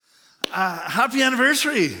Happy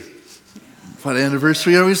anniversary. What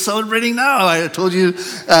anniversary are we celebrating now? I told you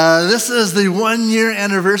this is the 1-year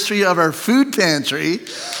anniversary of our food pantry.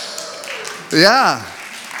 Yeah,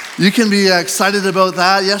 you can be excited about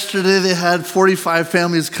that. Yesterday they had 45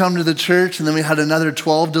 families come to the church, and then we had another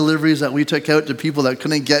 12 deliveries that we took out to people that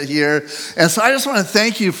couldn't get here. And so I just want to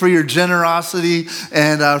thank you for your generosity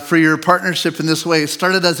and for your partnership in this way. It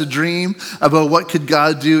started as a dream about what could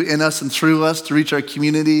God do in us and through us to reach our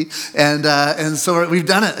community. And so we've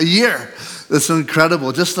done it a year. It's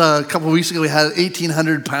incredible. Just a couple of weeks ago, we had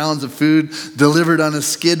 1,800 pounds of food delivered on a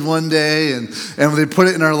skid one day, and they put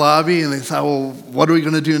it in our lobby, and they thought, well, what are we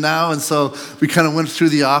going to do now? And so we kind of went through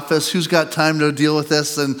the office. Who's got time to deal with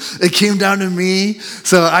this? And it came down to me,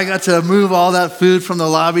 so I got to move all that food from the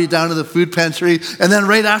lobby down to the food pantry. And then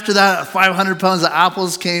right after that, 500 pounds of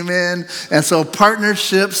apples came in, and so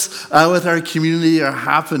partnerships with our community are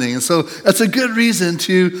happening. And so that's a good reason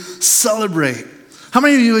to celebrate. How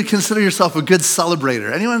many of you would consider yourself a good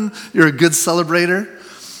celebrator? Anyone, you're a good celebrator?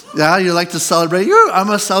 Yeah, you like to celebrate? I'm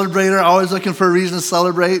a celebrator, always looking for a reason to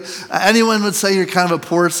celebrate. Anyone would say you're kind of a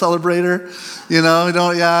poor celebrator? You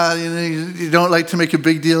don't like to make a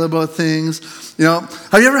big deal about things.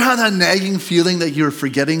 Have you ever had that nagging feeling that you're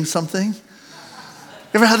forgetting something? You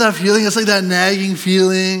ever had that feeling? It's like that nagging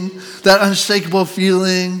feeling, that unshakable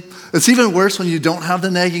feeling. It's even worse when you don't have the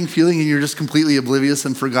nagging feeling and you're just completely oblivious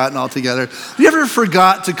and forgotten altogether. Have you ever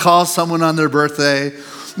forgot to call someone on their birthday?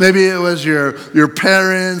 Maybe it was your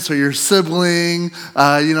parents or your sibling,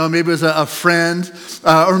 maybe it was a friend.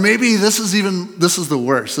 Or maybe this is the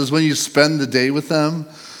worst, is when you spend the day with them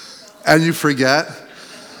and you forget.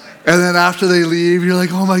 And then after they leave, you're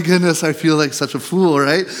like, oh my goodness, I feel like such a fool,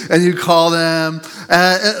 right? And you call them.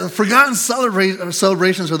 Forgotten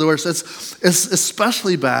celebrations are the worst. It's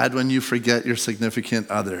especially bad when you forget your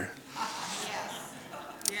significant other.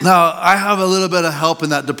 Now, I have a little bit of help in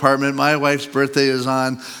that department. My wife's birthday is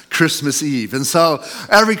on Christmas Eve. And so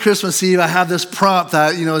every Christmas Eve, I have this prompt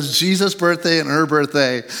that, it's Jesus' birthday and her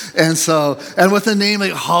birthday. And with a name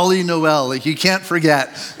like Holly Noel, like you can't forget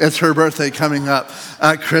it's her birthday coming up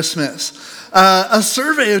at Christmas. A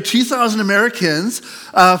survey of 2,000 Americans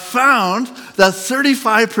found that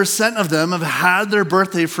 35% of them have had their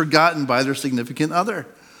birthday forgotten by their significant other.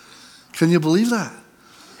 Can you believe that?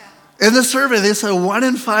 In the survey, they said 1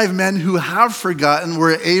 in 5 men who have forgotten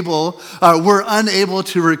were unable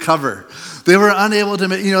to recover. They were unable to,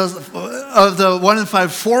 of the 1 in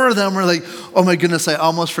 5, 4 of them were like, oh my goodness, I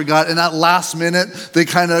almost forgot. And that last minute, they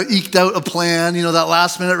kind of eked out a plan, that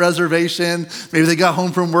last minute reservation. Maybe they got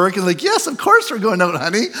home from work and like, yes, of course we're going out,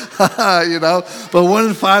 honey. But 1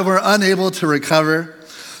 in 5 were unable to recover.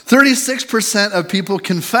 36% of people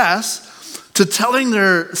confess to telling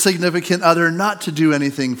their significant other not to do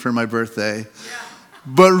anything for my birthday,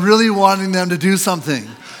 but really wanting them to do something.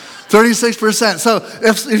 36%. So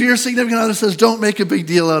if your significant other says, don't make a big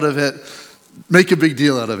deal out of it, make a big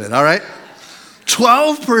deal out of it, all right?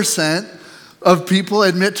 12% of people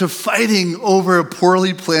admit to fighting over a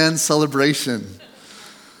poorly planned celebration.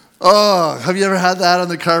 Oh, have you ever had that on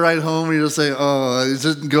the car ride home where you just say, oh, it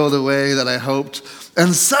didn't go the way that I hoped?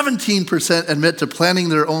 And 17% admit to planning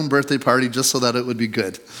their own birthday party just so that it would be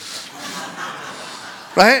good.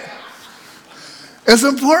 Right? It's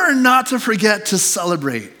important not to forget to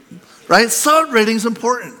celebrate. Right? Celebrating is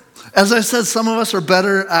important. As I said, some of us are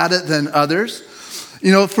better at it than others.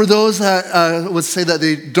 For those that would say that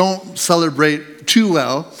they don't celebrate too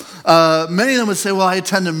well, many of them would say, well, I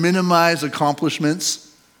tend to minimize accomplishments.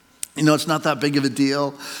 It's not that big of a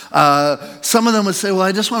deal. Some of them would say, well,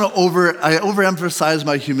 I just want to overemphasize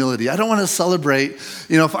my humility. I don't want to celebrate.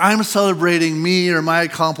 If I'm celebrating me or my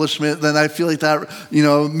accomplishment, then I feel like that,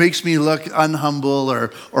 makes me look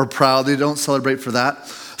unhumble or proud. They don't celebrate for that.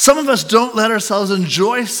 Some of us don't let ourselves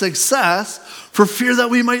enjoy success for fear that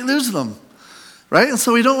we might lose them. Right? And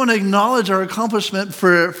so we don't want to acknowledge our accomplishment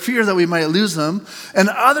for fear that we might lose them. And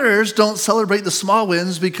others don't celebrate the small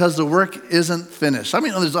wins because the work isn't finished.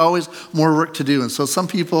 There's always more work to do. And so some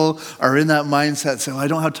people are in that mindset, saying, I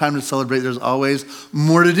don't have time to celebrate. There's always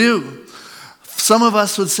more to do. Some of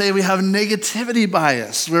us would say we have negativity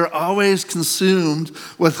bias. We're always consumed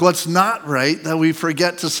with what's not right that we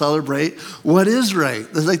forget to celebrate what is right.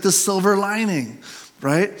 There's like the silver lining.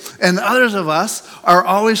 Right? And others of us are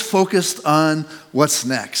always focused on what's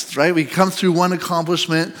next, right? We come through one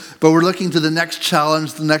accomplishment, but we're looking to the next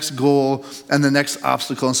challenge, the next goal, and the next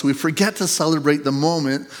obstacle. And so we forget to celebrate the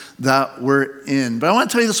moment that we're in. But I want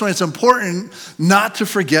to tell you this morning, it's important not to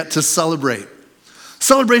forget to celebrate.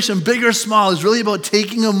 Celebration, big or small, is really about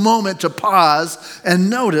taking a moment to pause and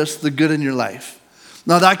notice the good in your life.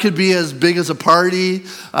 Now, that could be as big as a party,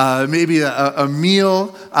 maybe a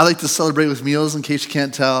meal. I like to celebrate with meals, in case you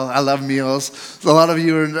can't tell. I love meals. A lot of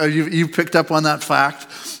you've picked up on that fact.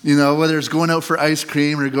 You know, whether it's going out for ice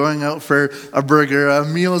cream or going out for a burger, a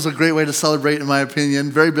meal is a great way to celebrate, in my opinion.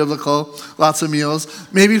 Very biblical, lots of meals.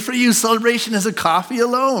 Maybe for you, celebration is a coffee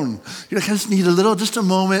alone. You're like, I just need just a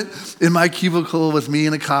moment in my cubicle with me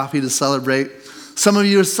and a coffee to celebrate. Some of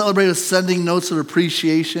you celebrate with sending notes of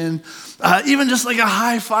appreciation, even just like a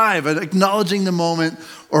high five, acknowledging the moment,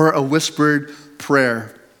 or a whispered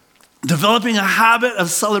prayer. Developing a habit of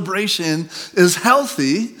celebration is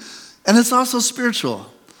healthy, and it's also spiritual.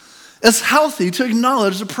 It's healthy to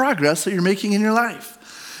acknowledge the progress that you're making in your life.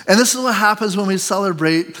 And this is what happens when we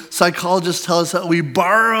celebrate. Psychologists tell us that we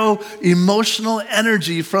borrow emotional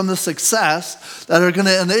energy from the success that are going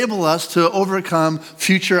to enable us to overcome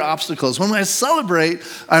future obstacles. When I celebrate,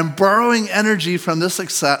 I'm borrowing energy from this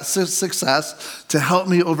success to help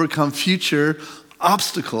me overcome future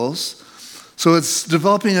obstacles. So it's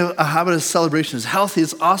developing a habit of celebration is healthy.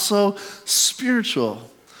 It's also spiritual.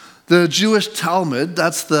 The Jewish Talmud,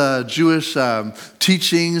 that's the Jewish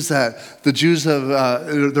teachings that the Jews have,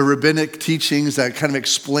 the rabbinic teachings that kind of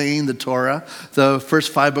explain the Torah, the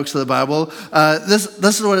first 5 books of the Bible. This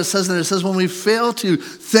is what it says in it. It says, when we fail to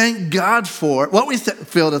thank God for, what we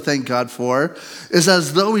fail to thank God for is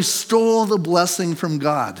as though we stole the blessing from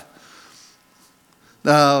God.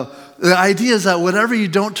 Now, the idea is that whatever you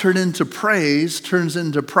don't turn into praise turns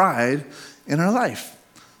into pride in our life.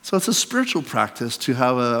 So it's a spiritual practice to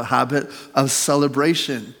have a habit of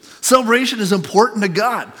celebration. Celebration is important to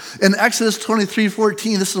God. In Exodus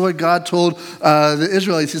 23:14, this is what God told the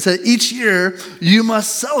Israelites. He said, each year you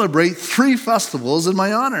must celebrate 3 festivals in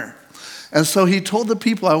my honor. And so he told the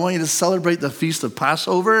people, I want you to celebrate the Feast of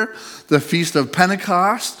Passover, the Feast of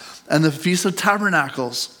Pentecost, and the Feast of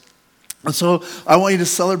Tabernacles. And so I want you to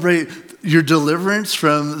celebrate your deliverance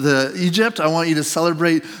from Egypt. I want you to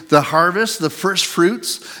celebrate the harvest, the first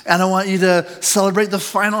fruits, and I want you to celebrate the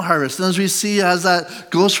final harvest. And as we see, as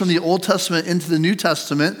that goes from the Old Testament into the New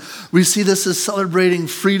Testament, we see this as celebrating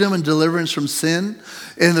freedom and deliverance from sin.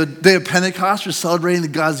 In the day of Pentecost, we're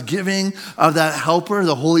celebrating God's giving of that helper,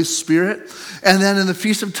 the Holy Spirit. And then in the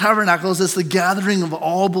Feast of Tabernacles, it's the gathering of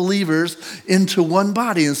all believers into one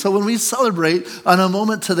body. And so when we celebrate on a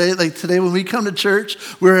moment today, like today when we come to church,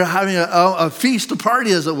 we're having a feast, a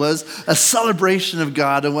party as it was, a celebration of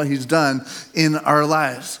God and what he's done in our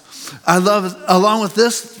lives. I love, along with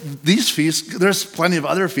these feasts, there's plenty of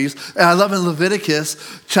other feasts. And I love in Leviticus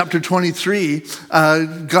chapter 23,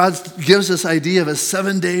 God gives this idea of a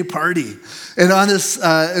 7-day party. And on this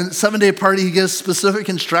 7-day party, he gives specific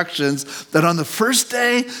instructions that on the first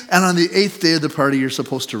day and on the 8th day of the party, you're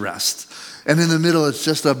supposed to rest. And in the middle, it's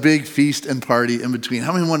just a big feast and party in between.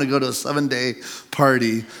 How many want to go to a 7-day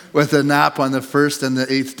party with a nap on the 1st and the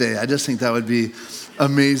 8th day? I just think that would be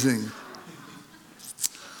amazing.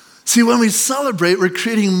 See, when we celebrate, we're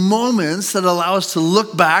creating moments that allow us to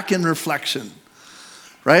look back in reflection,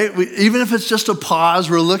 right? Even if it's just a pause,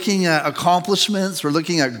 we're looking at accomplishments, we're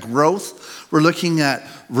looking at growth, we're looking at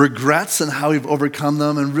regrets and how we've overcome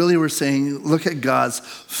them, and really we're saying, look at God's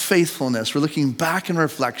faithfulness. We're looking back in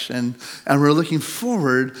reflection, and we're looking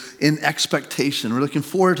forward in expectation. We're looking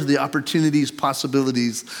forward to the opportunities,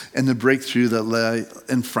 possibilities, and the breakthrough that lay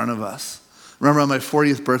in front of us. Remember on my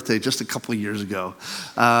 40th birthday, just a couple of years ago,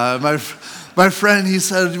 my friend, he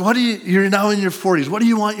said, you're now in your 40s. What do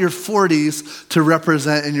you want your 40s to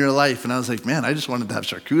represent in your life? And I was like, man, I just wanted to have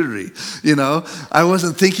charcuterie. You know, I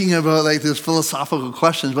wasn't thinking about like these philosophical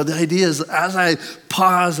questions, but the idea is as I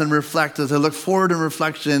pause and reflect, as I look forward in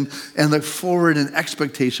reflection and look forward in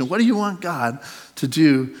expectation, what do you want God to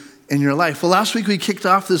do in your life? Well, last week we kicked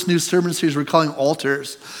off this new sermon series we're calling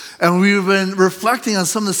Altars. And we've been reflecting on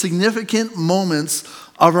some of the significant moments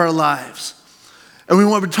of our lives. And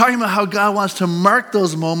we're talking about how God wants to mark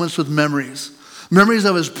those moments with memories. Memories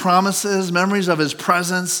of his promises, memories of his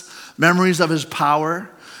presence, memories of his power.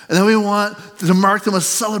 And then we want to mark them with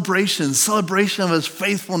celebration of his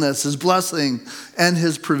faithfulness, his blessing, and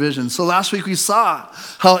his provision. So last week we saw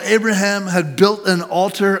how Abraham had built an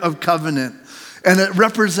altar of covenant. And it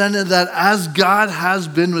represented that as God has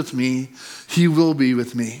been with me, he will be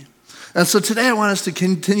with me. And so today I want us to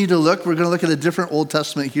continue to look. We're going to look at a different Old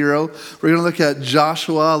Testament hero. We're going to look at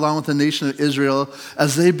Joshua along with the nation of Israel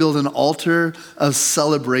as they build an altar of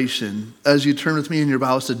celebration. As you turn with me in your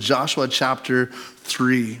Bibles to Joshua chapter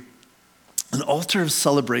 3, an altar of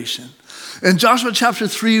celebration. In Joshua chapter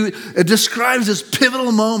 3, it describes this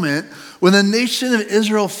pivotal moment when the nation of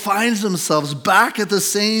Israel finds themselves back at the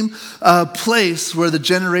same place where the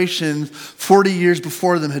generation 40 years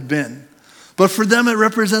before them had been. But for them, it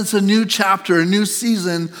represents a new chapter, a new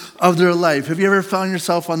season of their life. Have you ever found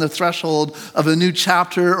yourself on the threshold of a new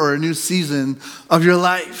chapter or a new season of your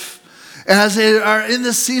life? And as they are in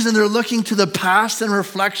this season, they're looking to the past and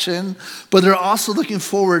reflection, but they're also looking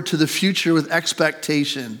forward to the future with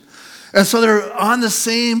expectation. And so they're on the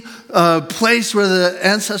same place where the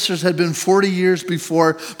ancestors had been 40 years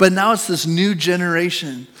before, but now it's this new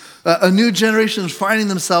generation. A new generation is finding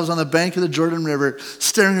themselves on the bank of the Jordan River,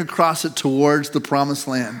 staring across it towards the promised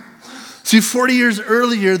land. See, 40 years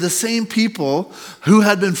earlier, the same people who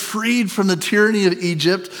had been freed from the tyranny of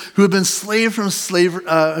Egypt, who had been freed from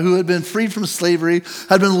slavery,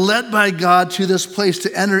 had been led by God to this place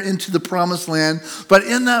to enter into the promised land. But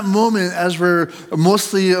in that moment, as we're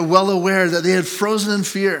mostly well aware, that they had frozen in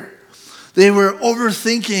fear. They were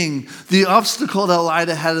overthinking the obstacle that lied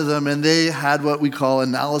ahead of them, and they had what we call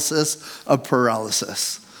analysis of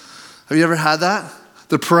paralysis. Have you ever had that?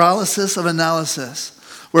 The paralysis of analysis,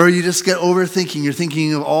 where you just get overthinking. You're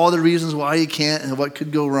thinking of all the reasons why you can't and what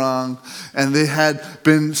could go wrong, and they had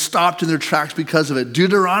been stopped in their tracks because of it.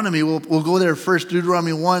 Deuteronomy, we'll go there first.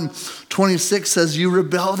 Deuteronomy 1:26 says, "You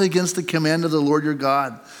rebelled against the command of the Lord your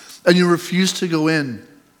God, and you refused to go in.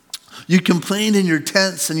 You complained in your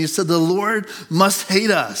tents, and you said, 'The Lord must hate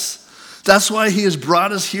us.' That's why he has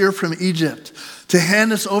brought us here from Egypt, to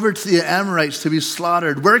hand us over to the Amorites to be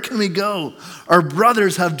slaughtered. Where can we go? Our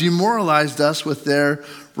brothers have demoralized us with their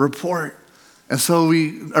report." And so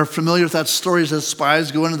we are familiar with that story as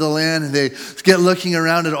spies go into the land and they get looking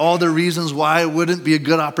around at all the reasons why it wouldn't be a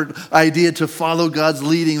good idea to follow God's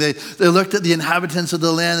leading. They looked at the inhabitants of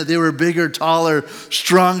the land, that they were bigger, taller,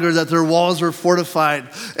 stronger, that their walls were fortified.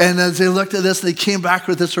 And as they looked at this, they came back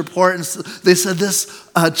with this report and they said, this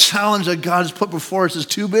challenge that God has put before us is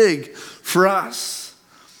too big for us.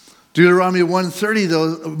 Deuteronomy 1:30,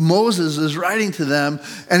 though, Moses is writing to them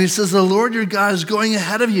and he says, "The Lord your God is going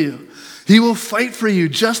ahead of you. He will fight for you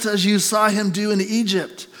just as you saw him do in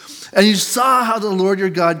Egypt. And you saw how the Lord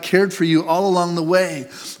your God cared for you all along the way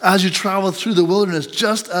as you traveled through the wilderness,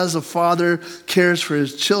 just as a father cares for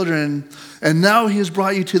his children. And now he has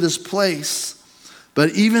brought you to this place.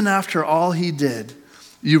 But even after all he did,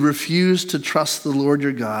 you refused to trust the Lord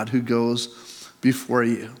your God who goes before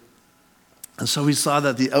you." And so we saw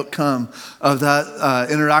that the outcome of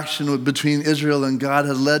that interaction between Israel and God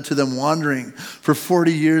had led to them wandering for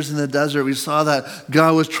 40 years in the desert. We saw that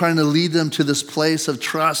God was trying to lead them to this place of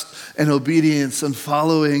trust and obedience and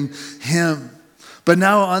following him. But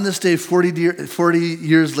now on this day, 40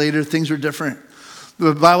 years later, things were different.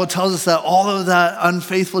 The Bible tells us that all of that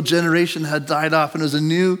unfaithful generation had died off, and it was a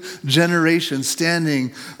new generation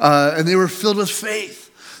standing, and they were filled with faith.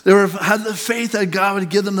 They had the faith that God would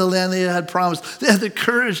give them the land they had promised. They had the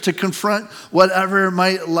courage to confront whatever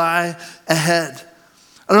might lie ahead.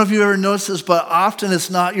 I don't know if you've ever noticed this, but often it's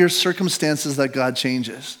not your circumstances that God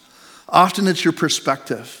changes. Often it's your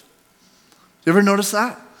perspective. You ever notice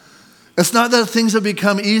that? It's not that things have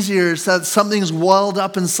become easier. It's that something's welled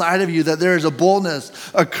up inside of you, that there is a boldness,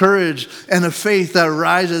 a courage, and a faith that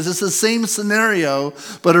rises. It's the same scenario,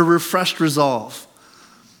 but a refreshed resolve.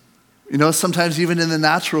 You know, sometimes even in the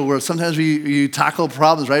natural world, sometimes we tackle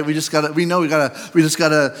problems, right? We just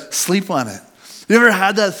gotta sleep on it. You ever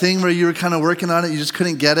had that thing where you were kind of working on it, you just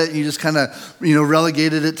couldn't get it, and you just kind of,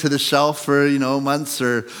 relegated it to the shelf for, months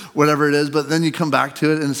or whatever it is, but then you come back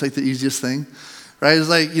to it and it's like the easiest thing, right? It's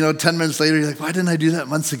like, 10 minutes later, you're like, why didn't I do that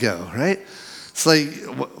months ago, right? It's like,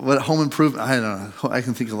 what home improvement, I don't know, I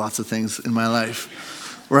can think of lots of things in my life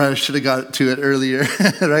where I should have got to it earlier,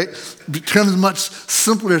 right? It becomes much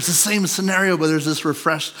simpler. It's the same scenario, but there's this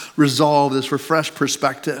refreshed resolve, this refreshed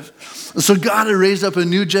perspective. And so God had raised up a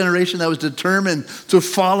new generation that was determined to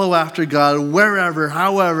follow after God wherever,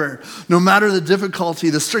 however, no matter the difficulty.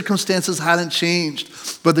 The circumstances hadn't changed,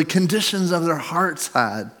 but the conditions of their hearts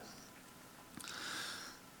had.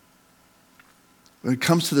 When it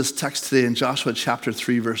comes to this text today in Joshua chapter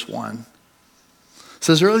 3, verse 1, it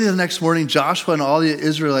says, "Early the next morning, Joshua and all the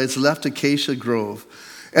Israelites left Acacia Grove,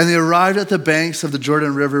 and they arrived at the banks of the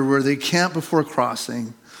Jordan River where they camped before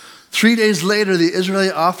crossing. 3 days later, the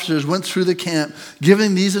Israelite officers went through the camp,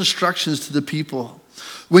 giving these instructions to the people.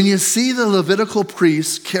 When you see the Levitical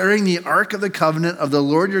priests carrying the Ark of the Covenant of the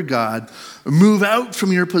Lord your God, move out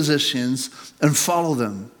from your positions and follow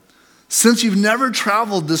them. Since you've never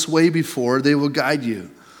traveled this way before, they will guide you.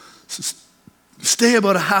 Stay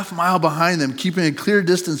about a half mile behind them, keeping a clear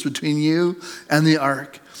distance between you and the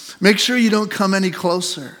ark. Make sure you don't come any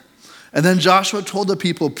closer." And then Joshua told the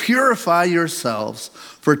people, "Purify yourselves,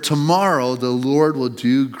 for tomorrow the Lord will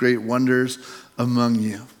do great wonders among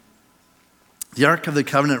you." The Ark of the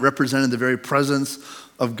Covenant represented the very presence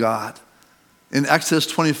of God. In Exodus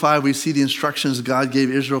 25, we see the instructions God gave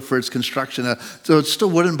Israel for its construction. So it's just a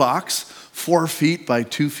wooden box, 4 feet by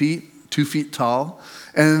 2 feet, 2 feet tall,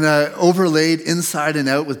 and overlaid inside and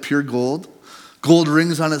out with pure gold. Gold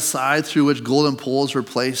rings on its side through which golden poles were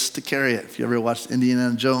placed to carry it. If you ever watched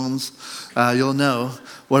Indiana Jones, you'll know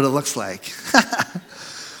what it looks like.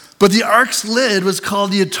 But the ark's lid was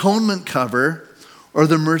called the atonement cover or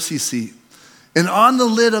the mercy seat. And on the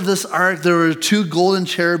lid of this ark, there were 2 golden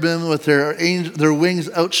cherubim with their wings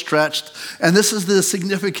outstretched. And this is the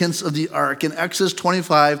significance of the ark. In Exodus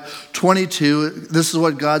 25:22, this is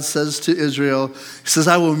what God says to Israel. He says,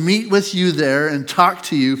 I will meet with you there and talk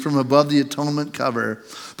to you from above the atonement cover,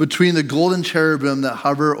 between the golden cherubim that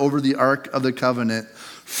hover over the ark of the covenant.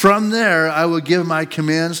 From there, I will give my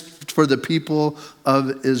commands for the people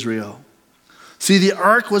of Israel. See, the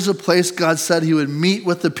ark was a place God said he would meet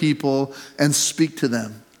with the people and speak to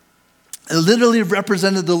them. It literally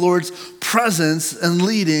represented the Lord's presence and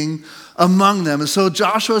leading among them. And so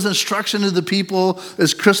Joshua's instruction to the people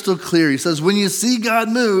is crystal clear. He says, when you see God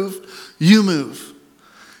move, you move.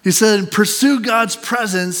 He said, pursue God's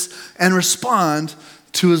presence and respond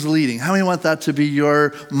to his leading. How many want that to be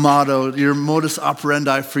your motto, your modus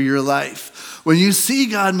operandi for your life? When you see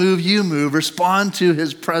God move, you move. Respond to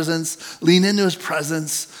his presence, lean into his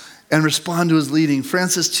presence, and respond to his leading.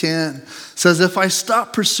 Francis Chan says, if I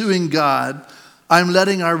stop pursuing God, I'm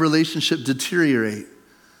letting our relationship deteriorate.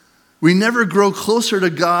 We never grow closer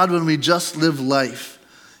to God when we just live life.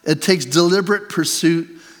 It takes deliberate pursuit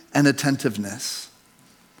and attentiveness.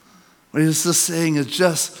 What he's just saying is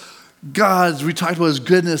just God, we talked about his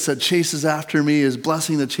goodness that chases after me, his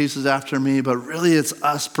blessing that chases after me, but really it's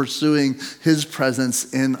us pursuing his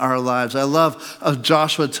presence in our lives. I love how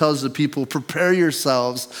Joshua tells the people, prepare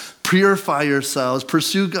yourselves, purify yourselves,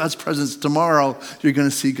 pursue God's presence. Tomorrow, you're going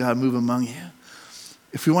to see God move among you.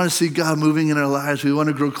 If we want to see God moving in our lives, we want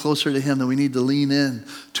to grow closer to him, then we need to lean in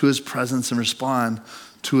to his presence and respond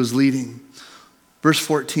to his leading. Verse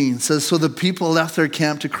 14 says, so the people left their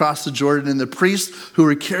camp to cross the Jordan, and the priests who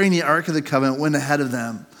were carrying the Ark of the Covenant went ahead of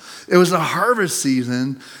them. It was a harvest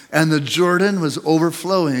season, and the Jordan was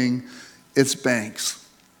overflowing its banks.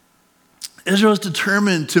 Israel was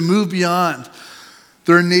determined to move beyond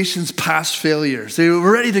their nation's past failures. They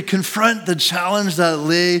were ready to confront the challenge that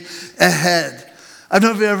lay ahead. I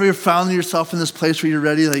don't know if you ever found yourself in this place where you're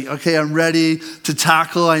ready, like, okay, I'm ready to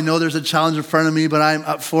tackle. I know there's a challenge in front of me, but I'm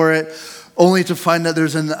up for it. Only to find that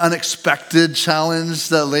there's an unexpected challenge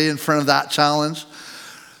that lay in front of that challenge.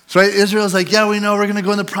 So right, Israel's like, yeah, we know we're going to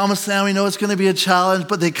go in the promised land. We know it's going to be a challenge,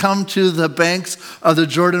 but they come to the banks of the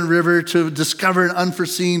Jordan River to discover an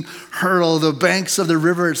unforeseen hurdle. The banks of the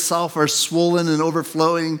river itself are swollen and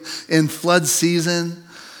overflowing in flood season.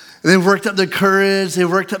 They worked up the courage, they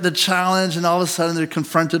worked up the challenge, and all of a sudden they're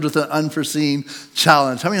confronted with an unforeseen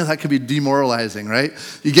challenge. How many of that could be demoralizing, right?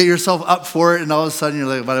 You get yourself up for it, and all of a sudden you're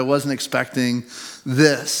like, but I wasn't expecting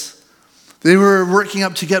this. They were working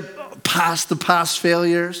up to get past the past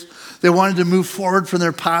failures. They wanted to move forward from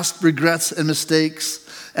their past regrets and mistakes.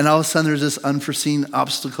 And all of a sudden there's this unforeseen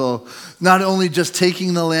obstacle. Not only just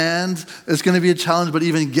taking the land is going to be a challenge, but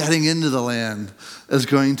even getting into the land is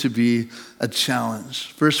going to be a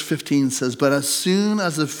challenge. Verse 15 says, but as soon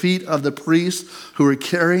as the feet of the priests who were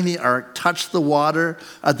carrying the ark touched the water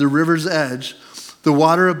at the river's edge, the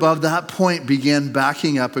water above that point began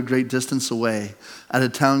backing up a great distance away at a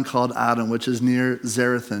town called Adam, which is near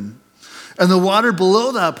Zarethan. And the water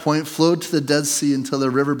below that point flowed to the Dead Sea until the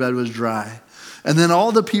riverbed was dry. And then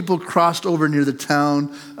all the people crossed over near the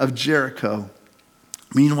town of Jericho.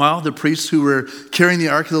 Meanwhile, the priests who were carrying the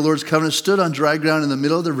Ark of the Lord's Covenant stood on dry ground in the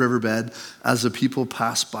middle of the riverbed as the people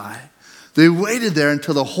passed by. They waited there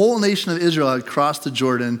until the whole nation of Israel had crossed the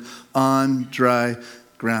Jordan on dry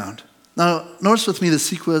ground. Now, notice with me the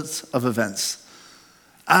sequence of events.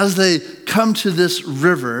 As they come to this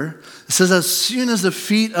river, it says, as soon as the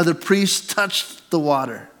feet of the priests touched the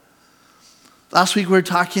water. Last week we were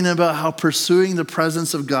talking about how pursuing the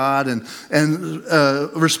presence of God and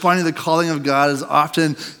responding to the calling of God is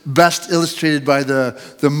often best illustrated by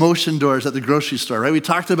the motion doors at the grocery store, right? We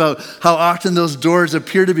talked about how often those doors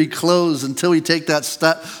appear to be closed until we take that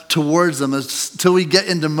step towards them, until we get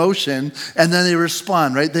into motion, and then they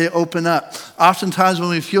respond, right? They open up. Oftentimes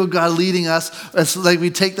when we feel God leading us, it's like we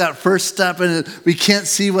take that first step and we can't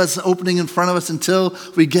see what's opening in front of us until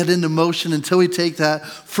we get into motion, until we take that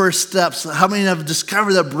first step. So how many have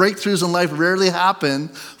discovered that breakthroughs in life rarely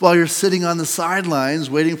happen while you're sitting on the sidelines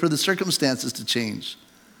waiting for the circumstances to change?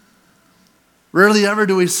 Rarely ever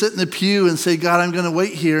do we sit in the pew and say, God, I'm going to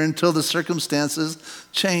wait here until the circumstances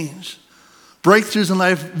change. Breakthroughs in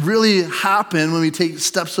life really happen when we take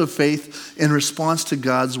steps of faith in response to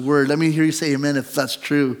God's word. Let me hear you say amen if that's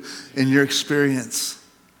true in your experience.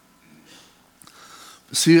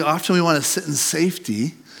 See, often we want to sit in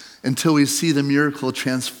safety until we see the miracle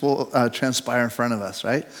transpire in front of us,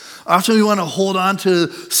 right? Often we want to hold on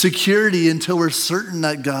to security until we're certain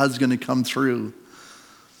that God's going to come through.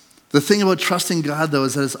 The thing about trusting God, though,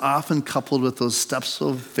 is that it's often coupled with those steps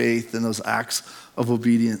of faith and those acts of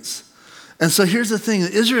obedience. And so here's the thing.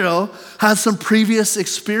 Israel had some previous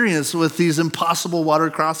experience with these impossible water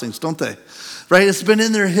crossings, don't they? Right? It's been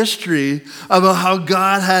in their history about how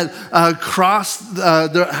God had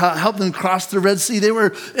helped them cross the Red Sea. They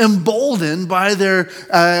were emboldened by their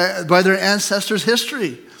ancestors'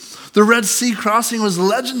 history. The Red Sea crossing was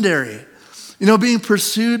legendary. You know, being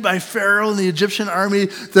pursued by Pharaoh and the Egyptian army,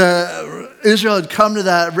 Israel had come to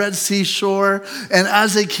that Red Sea shore, and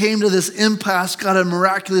as they came to this impasse, God had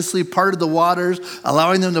miraculously parted the waters,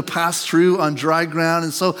 allowing them to pass through on dry ground.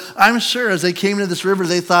 And so I'm sure as they came to this river,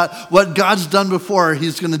 they thought, what God's done before,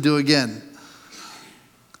 he's going to do again.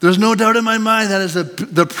 There's no doubt in my mind that as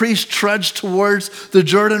the priests trudged towards the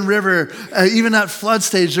Jordan River, even at flood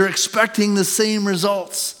stage, they're expecting the same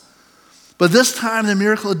results. But this time, the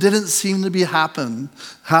miracle didn't seem to be happening,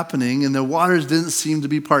 and the waters didn't seem to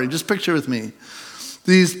be parting. Just picture with me.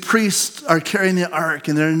 These priests are carrying the ark,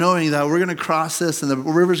 and they're knowing that we're going to cross this, and the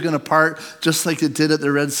river's going to part just like it did at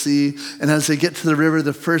the Red Sea. And as they get to the river,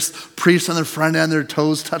 the first priest on the front end, their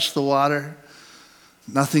toes touch the water.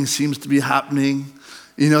 Nothing seems to be happening.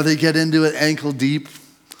 You know, they get into it ankle deep.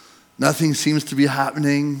 Nothing seems to be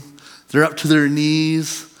happening. They're up to their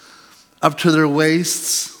knees, up to their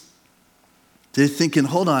waists. They're thinking,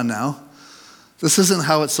 hold on now. This isn't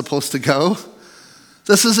how it's supposed to go.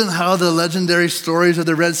 This isn't how the legendary stories of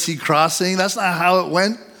the Red Sea crossing, that's not how it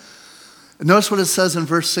went. And notice what it says in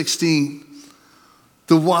verse 16.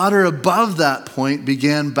 The water above that point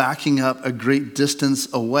began backing up a great distance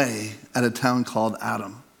away at a town called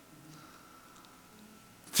Adam.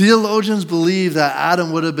 Theologians believe that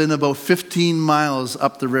Adam would have been about 15 miles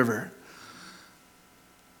up the river.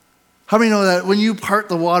 How many know that when you part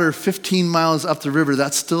the water 15 miles up the river,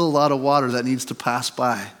 that's still a lot of water that needs to pass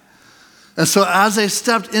by? And so as they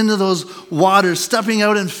stepped into those waters, stepping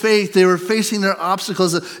out in faith, they were facing their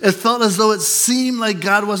obstacles. It felt as though it seemed like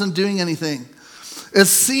God wasn't doing anything. It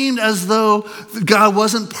seemed as though God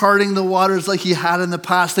wasn't parting the waters like he had in the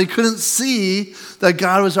past. They couldn't see that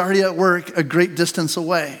God was already at work a great distance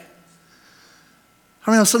away.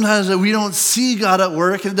 I mean, sometimes we don't see God at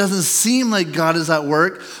work, and it doesn't seem like God is at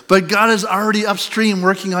work, but God is already upstream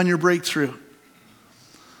working on your breakthrough.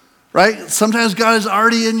 Right? Sometimes God is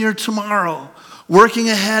already in your tomorrow, working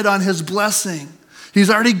ahead on his blessing. He's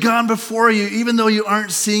already gone before you, even though you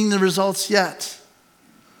aren't seeing the results yet.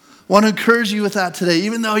 I want to encourage you with that today.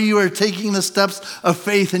 Even though you are taking the steps of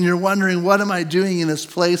faith and you're wondering, what am I doing in this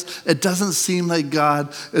place? It doesn't seem like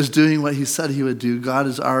God is doing what he said he would do. God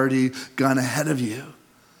has already gone ahead of you,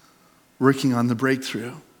 working on the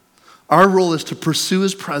breakthrough. Our role is to pursue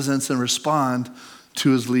his presence and respond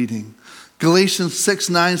to his leading. Galatians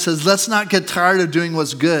 6:9 says, let's not get tired of doing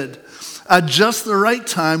what's good. At just the right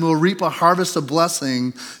time, we'll reap a harvest of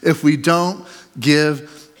blessing if we don't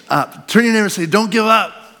give up. Turn to your neighbor and say, don't give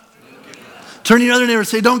up. Turn to your other neighbor and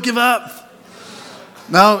say, don't give up.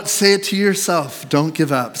 Now say it to yourself, don't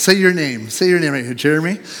give up. Say your name. Say your name right here.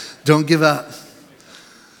 Jeremy, don't give up.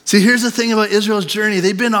 See, here's the thing about Israel's journey.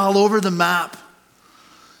 They've been all over the map.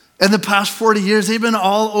 In the past 40 years, they've been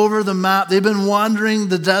all over the map. They've been wandering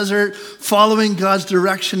the desert, following God's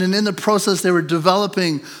direction. And in the process, they were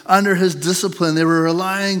developing under his discipline. They were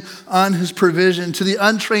relying on his provision. To the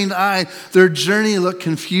untrained eye, their journey looked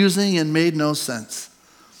confusing and made no sense.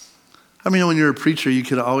 I mean, when you're a preacher, you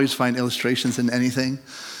could always find illustrations in anything.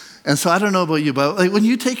 And so I don't know about you, but like when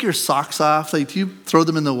you take your socks off, like do you throw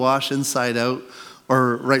them in the wash inside out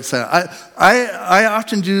or right side out? I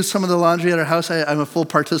often do some of the laundry at our house. I'm a full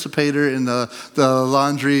participator in the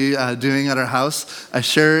laundry doing at our house. I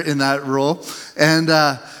share in that role. And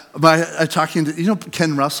by talking to,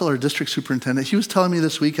 Ken Russell, our district superintendent, he was telling me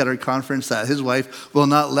this week at our conference that his wife will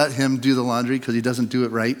not let him do the laundry because he doesn't do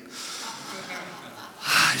it right.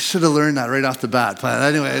 I should have learned that right off the bat. But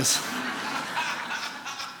anyways,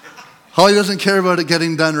 Holly doesn't care about it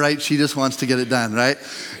getting done right. She just wants to get it done, right?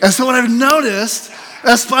 And so what I've noticed,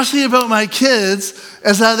 especially about my kids,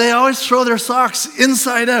 is that they always throw their socks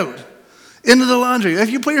inside out into the laundry. If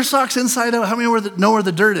you put your socks inside out, how many know where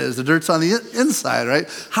the dirt is? The dirt's on the inside, right?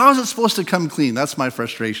 How is it supposed to come clean? That's my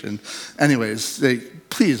frustration. Anyways,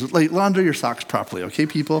 please, launder your socks properly, okay,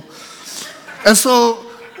 people? And so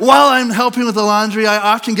while I'm helping with the laundry, I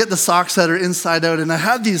often get the socks that are inside out. And I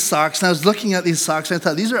had these socks, and I was looking at these socks, and I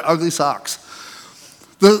thought, these are ugly socks.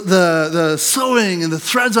 The sewing and the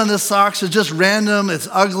threads on this socks is just random. It's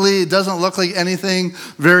ugly. It doesn't look like anything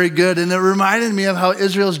very good. And it reminded me of how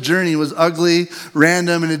Israel's journey was ugly,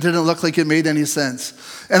 random, and it didn't look like it made any sense.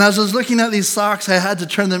 And as I was looking at these socks, I had to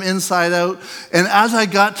turn them inside out. And as I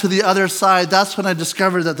got to the other side, that's when I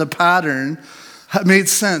discovered that the pattern made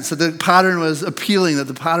sense, that the pattern was appealing, that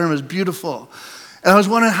the pattern was beautiful. And I was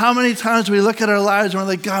wondering how many times we look at our lives and we're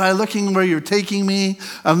like, God, I'm looking where you're taking me.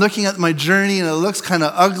 I'm looking at my journey and it looks kind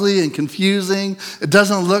of ugly and confusing. It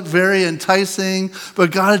doesn't look very enticing.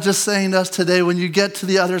 But God is just saying to us today, when you get to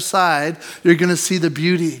the other side, you're going to see the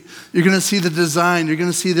beauty. You're going to see the design. You're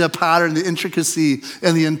going to see the pattern, the intricacy,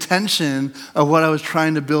 and the intention of what I was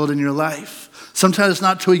trying to build in your life. Sometimes it's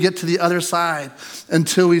not till we get to the other side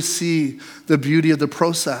until we see the beauty of the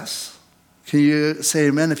process. Can you say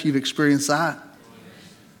amen if you've experienced that?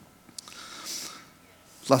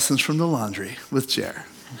 Lessons from the laundry with Jer.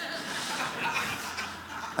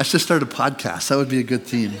 I should start a podcast. That would be a good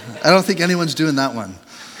theme. I don't think anyone's doing that one.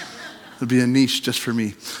 It would be a niche just for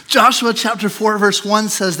me. Joshua chapter 4, verse 1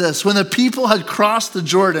 says this. When the people had crossed the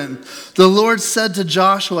Jordan, the Lord said to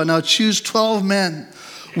Joshua, now choose 12 men,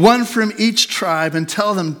 one from each tribe, and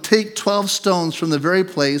tell them, take 12 stones from the very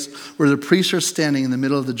place where the priests are standing in the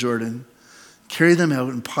middle of the Jordan. Carry them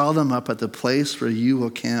out and pile them up at the place where you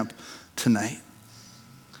will camp tonight.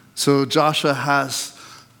 So Joshua has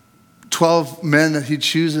 12 men that he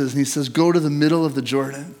chooses, and he says, go to the middle of the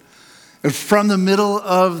Jordan. And from the middle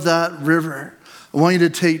of that river, I want you to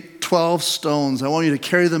take 12 stones. I want you to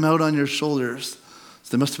carry them out on your shoulders.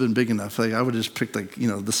 So they must have been big enough. Like I would just pick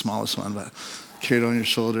the smallest one, but carry it on your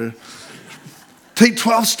shoulder. Take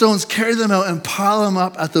 12 stones, carry them out, and pile them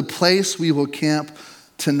up at the place we will camp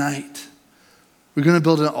tonight. We're going to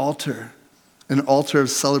build an altar of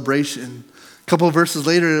celebration. A couple of verses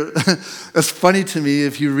later, it's funny to me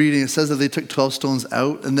if you're reading, it says that they took 12 stones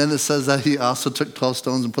out, and then it says that he also took 12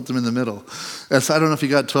 stones and put them in the middle. And so I don't know if he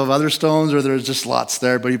got 12 other stones or there's just lots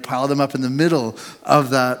there, but he piled them up in the middle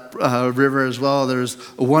of that river as well. There's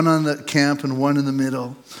one on the camp and one in the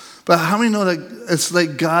middle. But how many know that it's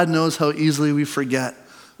like God knows how easily we forget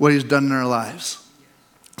what he's done in our lives?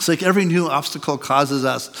 It's like every new obstacle causes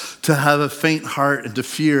us to have a faint heart and to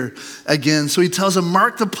fear again. So he tells them,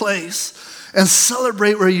 mark the place and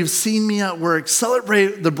celebrate where you've seen me at work.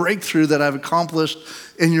 Celebrate the breakthrough that I've accomplished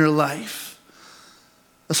in your life.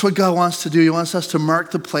 That's what God wants to do. He wants us to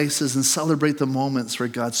mark the places and celebrate the moments where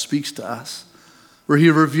God speaks to us, where he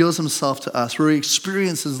reveals himself to us, where he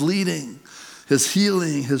experiences leading, his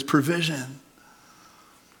healing, his provision.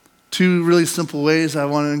 Two really simple ways I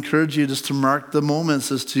want to encourage you just to mark the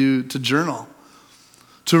moments is to journal,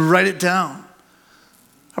 to write it down.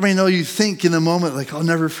 How many know you think in the moment, like, I'll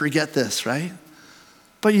never forget this, right?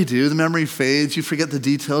 But you do. The memory fades. You forget the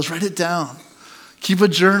details. Write it down. Keep a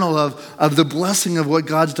journal of the blessing of what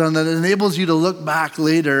God's done that enables you to look back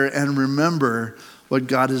later and remember what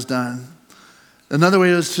God has done. Another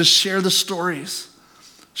way is to share the stories.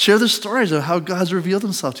 Share the stories of how God's revealed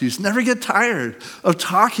himself to you. Never get tired of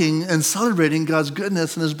talking and celebrating God's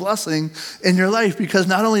goodness and his blessing in your life, because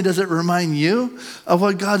not only does it remind you of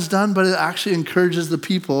what God's done, but it actually encourages the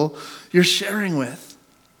people you're sharing with.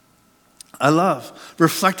 I love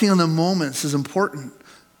reflecting on the moments is important.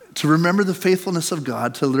 To remember the faithfulness of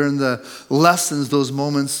God, to learn the lessons those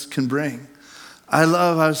moments can bring. I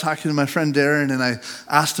was talking to my friend Darren, and I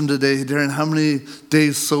asked him today, Darren, how many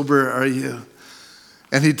days sober are you?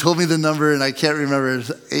 And he told me the number, and I can't remember.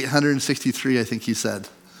 It's 863, I think he said.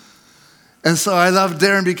 And so I love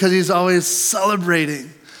Darren because he's always celebrating.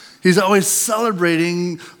 He's always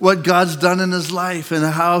celebrating what God's done in his life and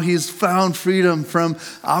how he's found freedom from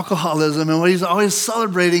alcoholism. And what he's always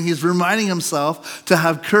celebrating, he's reminding himself to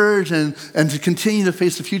have courage and to continue to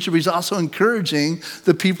face the future. But he's also encouraging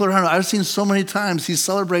the people around him. I've seen so many times he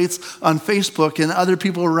celebrates on Facebook, and other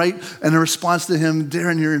people write in response to him,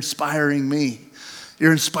 Darren, you're inspiring me.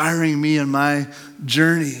 You're inspiring me in my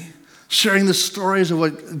journey. Sharing the stories of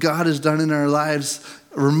what God has done in our lives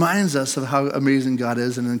reminds us of how amazing God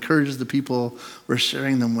is and encourages the people we're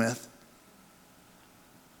sharing them with.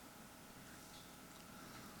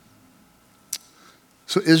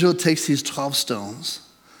 So Israel takes these 12 stones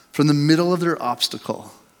from the middle of their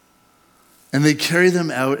obstacle, and they carry them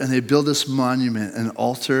out and they build this monument, an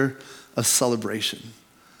altar of celebration.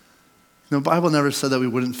 The Bible never said that we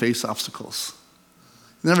wouldn't face obstacles.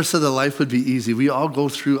 It never said that life would be easy. We all go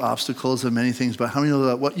through obstacles and many things, but how many know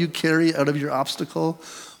that what you carry out of your obstacle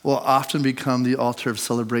will often become the altar of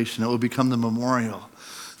celebration? It will become the memorial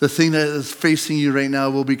The thing that is facing you right now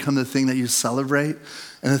will become the thing that you celebrate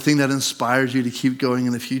and the thing that inspires you to keep going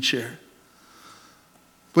in the future.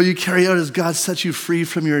 What you carry out as God sets you free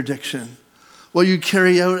from your addiction. What you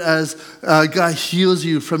carry out as God heals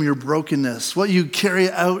you from your brokenness. What you carry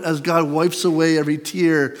out as God wipes away every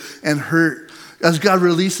tear and hurt. As God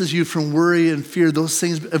releases you from worry and fear, those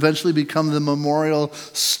things eventually become the memorial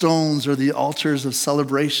stones or the altars of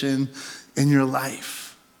celebration in your life.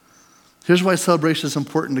 Here's why celebration is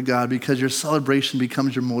important to God, because your celebration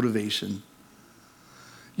becomes your motivation.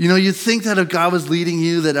 You know, you think that if God was leading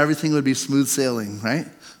you, that everything would be smooth sailing, right?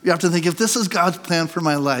 You have to think, if this is God's plan for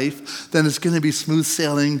my life, then it's going to be smooth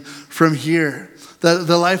sailing from here.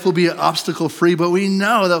 The life will be obstacle-free, but we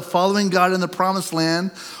know that following God in the promised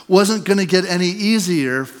land wasn't going to get any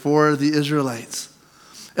easier for the Israelites.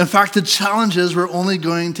 In fact, the challenges were only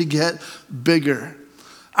going to get bigger.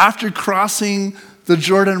 After crossing the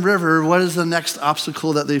Jordan River, what is the next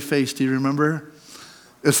obstacle that they faced? Do you remember?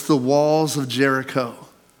 It's the walls of Jericho.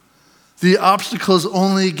 The obstacles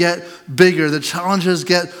only get bigger. The challenges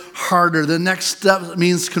get harder. The next step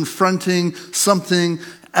means confronting something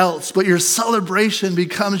else. But your celebration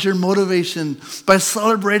becomes your motivation. By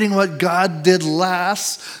celebrating what God did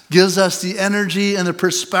last gives us the energy and the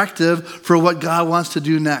perspective for what God wants to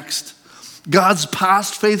do next. God's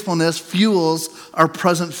past faithfulness fuels our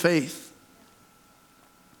present faith.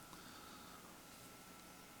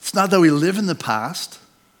 It's not that we live in the past,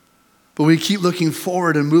 but we keep looking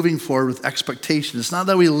forward and moving forward with expectation. It's not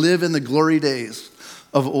that we live in the glory days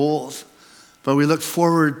of old, but we look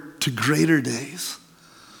forward to greater days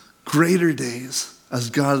as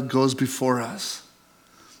God goes before us.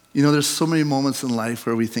 You know, there's so many moments in life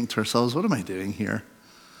where we think to ourselves, what am I doing here?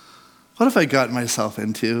 What have I gotten myself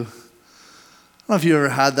into? I don't know if you ever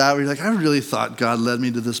had that where you're like, I really thought God led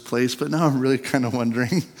me to this place, but now I'm really kind of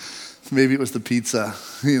wondering, maybe it was the pizza,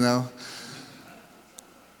 you know?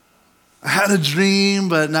 I had a dream,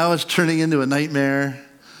 but now it's turning into a nightmare.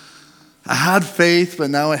 I had faith,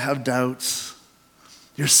 but now I have doubts.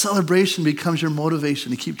 Your celebration becomes your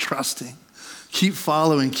motivation to keep trusting, keep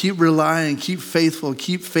following, keep relying, keep faithful,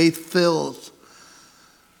 keep faith-filled.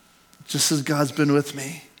 Just as God's been with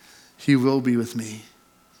me, he will be with me.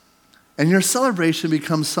 And your celebration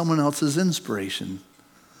becomes someone else's inspiration,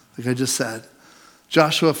 like I just said.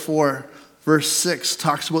 Joshua 4, verse 6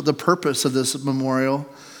 talks about the purpose of this memorial.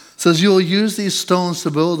 It says, you will use these stones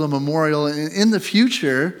to build a memorial, and in the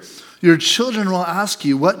future, your children will ask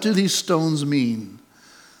you, what do these stones mean?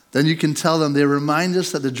 Then you can tell them, they remind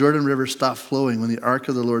us that the Jordan River stopped flowing when the Ark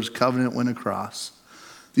of the Lord's covenant went across.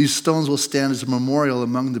 These stones will stand as a memorial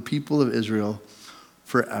among the people of Israel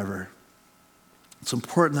forever. It's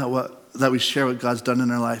important that we share what God's done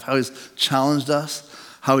in our life, how he's challenged us,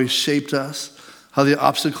 how he's shaped us, how the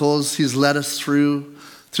obstacles he's led us through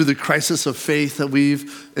the crisis of faith that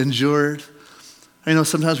we've endured. I know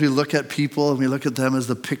sometimes we look at people and we look at them as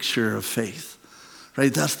the picture of faith,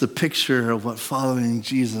 right? That's the picture of what following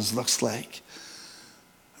Jesus looks like.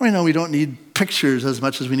 I know we don't need pictures as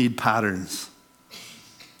much as we need patterns.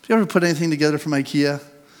 Have you ever put anything together from IKEA?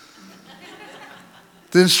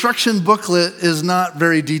 The instruction booklet is not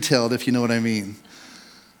very detailed, if you know what I mean,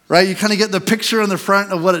 right? You kind of get the picture on the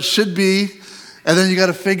front of what it should be, and then you got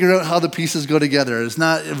to figure out how the pieces go together. It's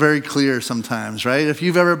not very clear sometimes, right? If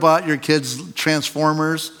you've ever bought your kids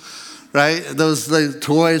Transformers, right? Those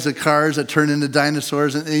toys, the cars that turn into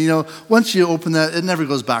dinosaurs, and you know, once you open that, it never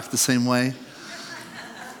goes back the same way.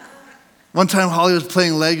 One time Holly was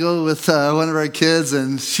playing Lego with one of our kids,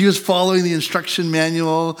 and she was following the instruction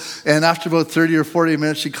manual, and after about 30 or 40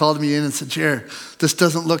 minutes, she called me in and said, Jer, this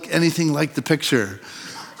doesn't look anything like the picture.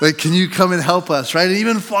 Like, can you come and help us, right? And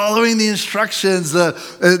even following the instructions,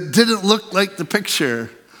 it didn't look like the picture.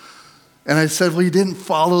 And I said, well, you didn't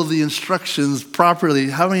follow the instructions properly.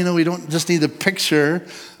 How many know we don't just need the picture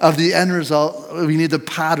of the end result, we need the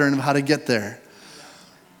pattern of how to get there?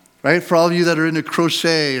 Right? For all of you that are into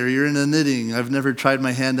crochet or you're into knitting, I've never tried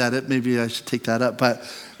my hand at it. Maybe I should take that up. But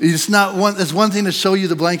it's one thing to show you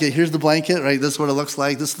the blanket. Here's the blanket, right? This is what it looks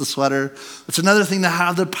like. This is the sweater. It's another thing to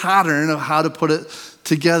have the pattern of how to put it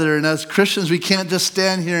together. And as Christians, we can't just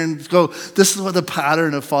stand here and go, this is what the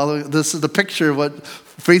pattern of following, this is the picture of what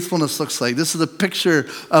faithfulness looks like. This is the picture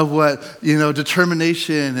of what,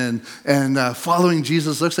 determination and following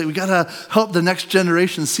Jesus looks like. We got to help the next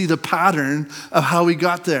generation see the pattern of how we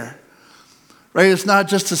got there. Right? It's not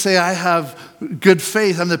just to say I have good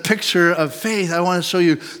faith. I'm the picture of faith. I want to show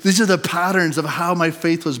you these are the patterns of how my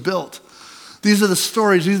faith was built. These are the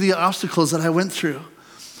stories. These are the obstacles that I went through.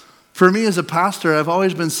 For me as a pastor, I've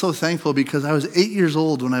always been so thankful because I was 8 years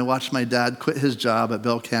old when I watched my dad quit his job at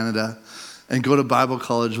Bell Canada and go to Bible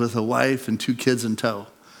college with a wife and 2 kids in tow.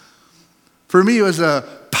 For me, it was a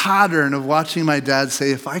pattern of watching my dad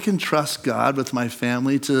say, if I can trust God with my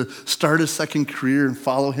family to start a second career and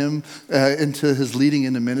follow him into his leading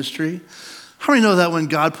into ministry. How many know that when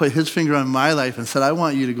God put his finger on my life and said, I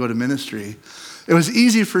want you to go to ministry, it was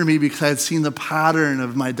easy for me because I had seen the pattern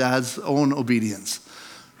of my dad's own obedience,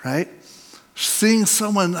 right? Seeing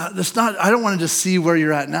someone, I don't want to just see where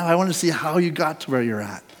you're at now. I want to see how you got to where you're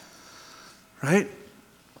at, right?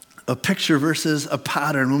 A picture versus a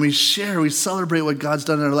pattern. When we share, we celebrate what God's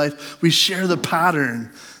done in our life. We share the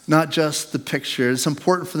pattern, not just the picture. It's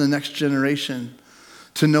important for the next generation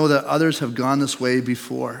to know that others have gone this way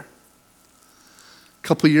before. A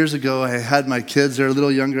couple of years ago, I had my kids. They were a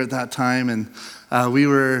little younger at that time, and we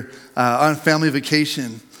were on family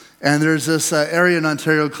vacation. And there's this area in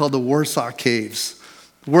Ontario called the Warsaw Caves.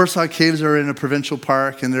 The Warsaw Caves are in a provincial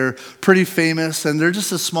park, and they're pretty famous, and they're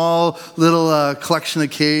just a small little collection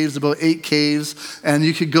of caves, about 8 caves, and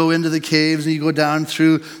you could go into the caves, and you go down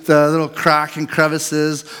through the little crack and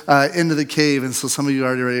crevices into the cave, and so some of you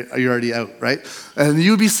are already out, right? And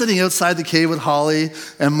you would be sitting outside the cave with Holly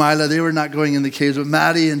and Mila. They were not going in the caves, but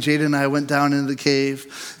Maddie and Jaden and I went down into the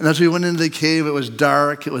cave, and as we went into the cave, it was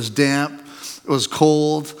dark, it was damp, it was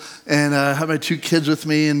cold, and I had my 2 kids with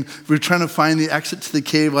me, and we were trying to find the exit to the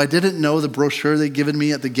cave. Well, I didn't know the brochure they'd given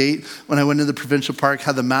me at the gate when I went into the provincial park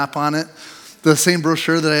had the map on it. The same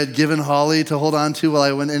brochure that I had given Holly to hold on to while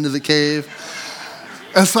I went into the cave.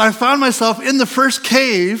 And so I found myself in the first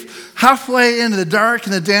cave, halfway into the dark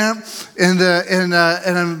and the damp, and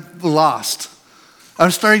I'm lost. I'm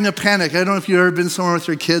starting to panic. I don't know if you've ever been somewhere with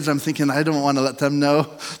your kids. I'm thinking, I don't want to let them know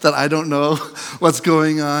that I don't know what's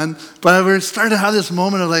going on. But we're starting to have this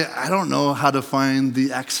moment of like, I don't know how to find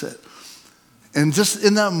the exit. And just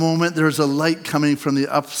in that moment, there was a light coming from the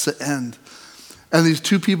opposite end. And these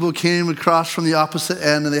 2 people came across from the opposite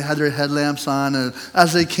end, and they had their headlamps on. And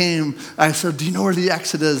as they came, I said, do you know where the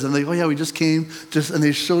exit is? And they go, oh yeah, we just came. And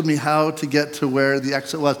they showed me how to get to where the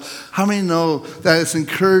exit was. How many know that it's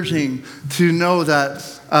encouraging to know that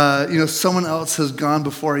someone else has gone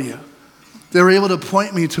before you? They were able to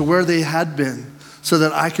point me to where they had been so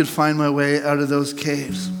that I could find my way out of those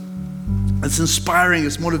caves. It's inspiring,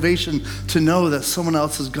 it's motivation to know that someone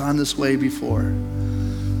else has gone this way before.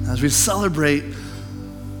 As we celebrate,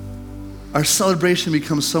 our celebration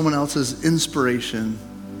becomes someone else's inspiration.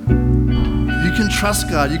 You can trust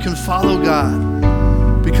God, you can follow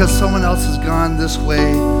God because someone else has gone this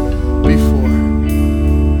way before.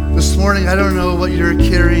 This morning, I don't know what you're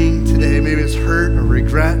carrying today. Maybe it's hurt or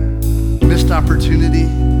regret, missed opportunity.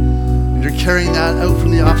 And you're carrying that out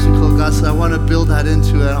from the obstacle. God said, I want to build that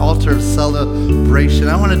into an altar of celebration.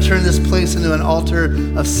 I want to turn this place into an altar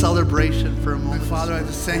of celebration for a moment. Father, I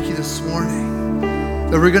just thank you this morning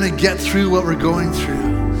that we're going to get through what we're going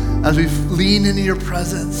through as we lean into your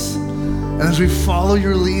presence and as we follow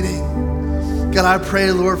your leading. God, I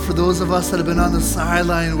pray, Lord, for those of us that have been on the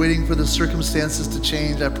sideline waiting for the circumstances to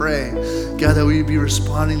change, I pray, God, that we be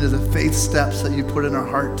responding to the faith steps that you put in our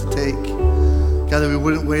heart to take. God, that we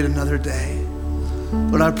wouldn't wait another day.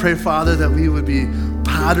 Lord, I pray, Father, that we would be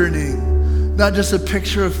patterning not just a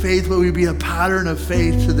picture of faith, but we'd be a pattern of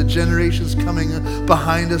faith to the generations coming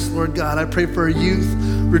behind us, Lord God. I pray for our youth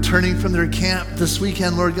returning from their camp this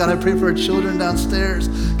weekend, Lord God. I pray for our children downstairs.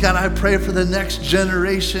 God, I pray for the next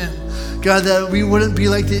generation. God, that we wouldn't be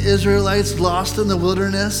like the Israelites lost in the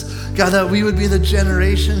wilderness. God, that we would be the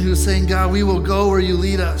generation who's saying, God, we will go where you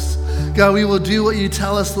lead us. God, we will do what you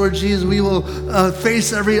tell us, Lord Jesus. We will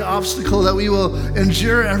face every obstacle, that we will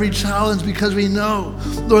endure every challenge because we know,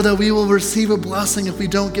 Lord, that we will receive a blessing if we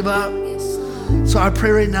don't give up. So I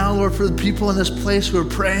pray right now, Lord, for the people in this place who are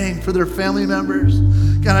praying for their family members.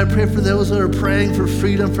 God, I pray for those that are praying for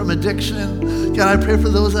freedom from addiction. God, I pray for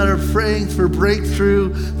those that are praying for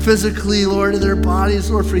breakthrough physically, Lord, in their bodies,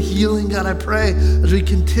 Lord, for healing. God, I pray as we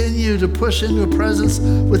continue to push into a presence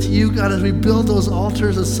with you, God, as we build those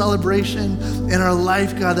altars of celebration in our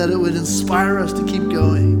life, God, that it would inspire us to keep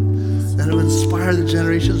going, that it would inspire the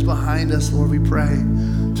generations behind us, Lord, we pray,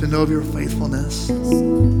 to know of your faithfulness.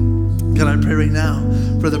 God, I pray right now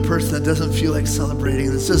for the person that doesn't feel like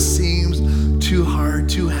celebrating. This just seems too hard,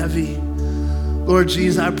 too heavy. Lord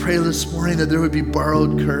Jesus, I pray this morning that there would be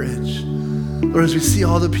borrowed courage. Lord, as we see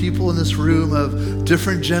all the people in this room of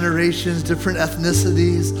different generations, different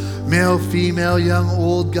ethnicities, male, female, young,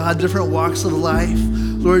 old, God, different walks of life.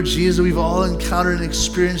 Lord Jesus, we've all encountered and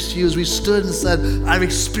experienced you as we stood and said, I've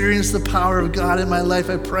experienced the power of God in my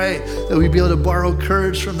life. I pray that we'd be able to borrow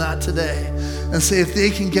courage from that today and say, if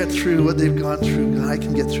they can get through what they've gone through, God, I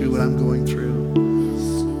can get through what I'm going through.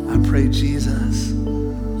 I pray, Jesus,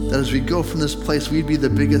 that as we go from this place, we'd be the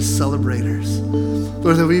biggest celebrators.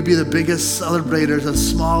 Lord, that we'd be the biggest celebrators of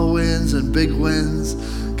small wins and big wins.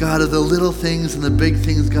 God, of the little things and the big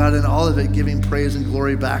things, God, and all of it giving praise and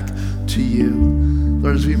glory back to you.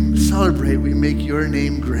 Lord, as we celebrate, we make your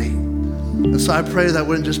name great. And so I pray that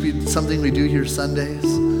wouldn't just be something we do here Sundays.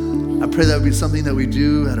 I pray that would be something that we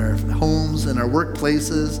do at our homes and our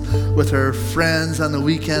workplaces, with our friends on the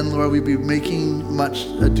weekend. Lord, we'd be making much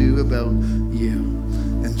ado about you.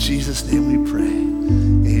 In Jesus' name we pray.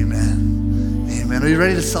 Amen. Amen. Are you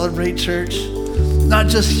ready to celebrate, church? Not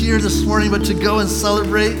just here this morning, but to go and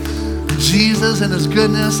celebrate Jesus and his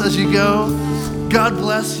goodness as you go. God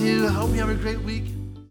bless you. I hope you have a great week.